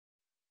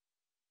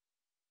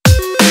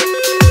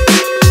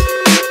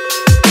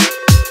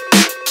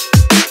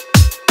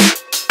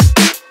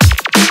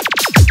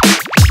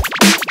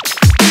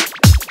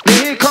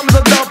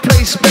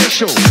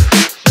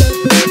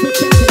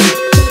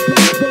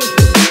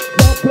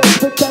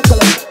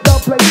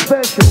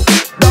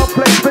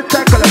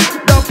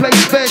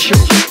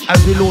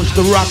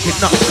can rock it,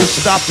 nothing can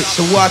stop it,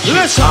 so watch it.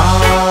 Listen.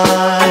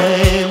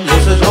 I'm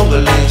just a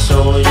jungle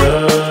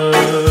soldier.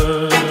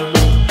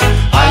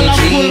 I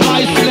dream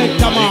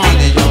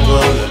the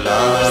jungle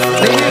alive.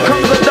 Then here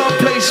comes a dub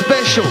play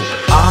special.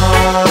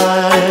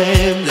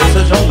 I'm just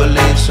a jungle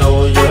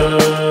soldier.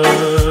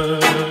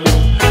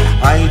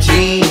 I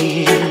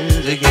dream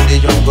to get the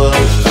jungle alive.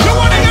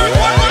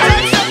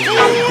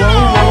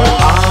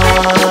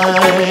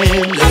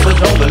 I'm just a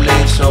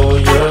jungle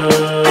soldier.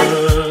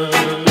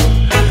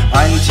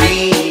 I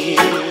dream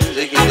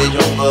to get the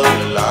jungle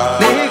alive.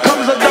 Then here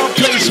comes a dub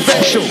play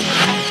special.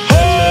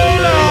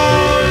 Hold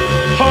on.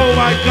 Oh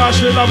my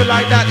gosh, we love it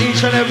like that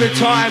each and every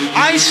time.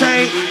 I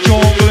say,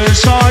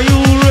 Junglist, are you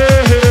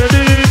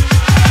ready?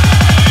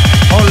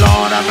 Oh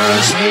Lord have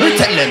mercy. We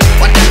tell them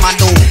what them a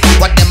do,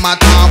 what them a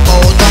talk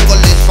about.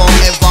 Jungle is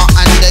forever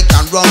and they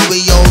can run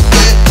we out,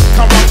 yeah.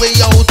 Can run we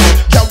out,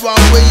 can run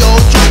we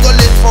out. Jungle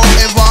is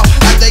forever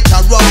and they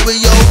can run we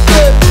out,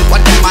 yeah.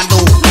 What them a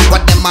do,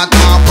 what them a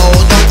talk about.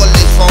 Jungle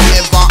is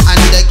forever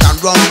and they can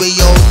run we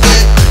out,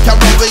 yeah. Can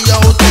run we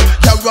out,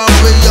 can run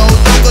we out.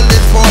 Jungle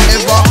is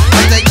forever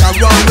and they can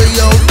run we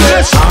out,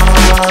 yeah.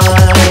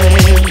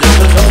 I'm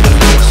just a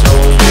jungle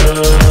soldier.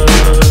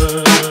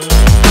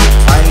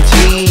 I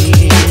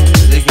dream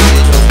to get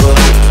the jungle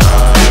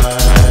alive.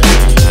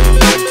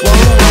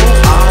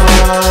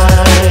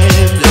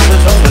 I'm just a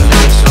jungle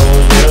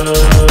soldier.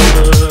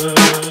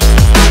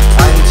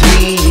 I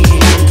dream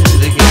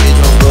to get the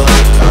jungle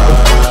alive.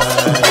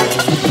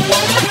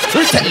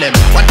 We tell them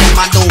what them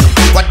a do,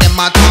 what them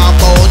a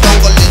talk about.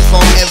 Jungle is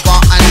forever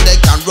and they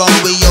can run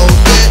we out,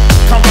 yeah.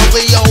 Can run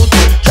we out,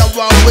 can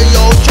run we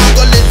out.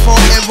 Jungle is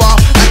forever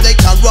and they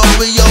can run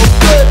we out,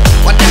 yeah.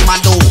 What them a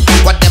do,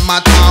 what them a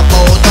talk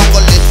about.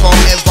 Jungle is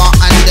forever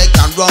and they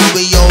can run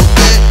we out,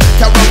 yeah.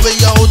 Can run we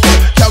out,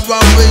 can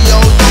run we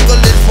out.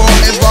 Jungle is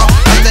forever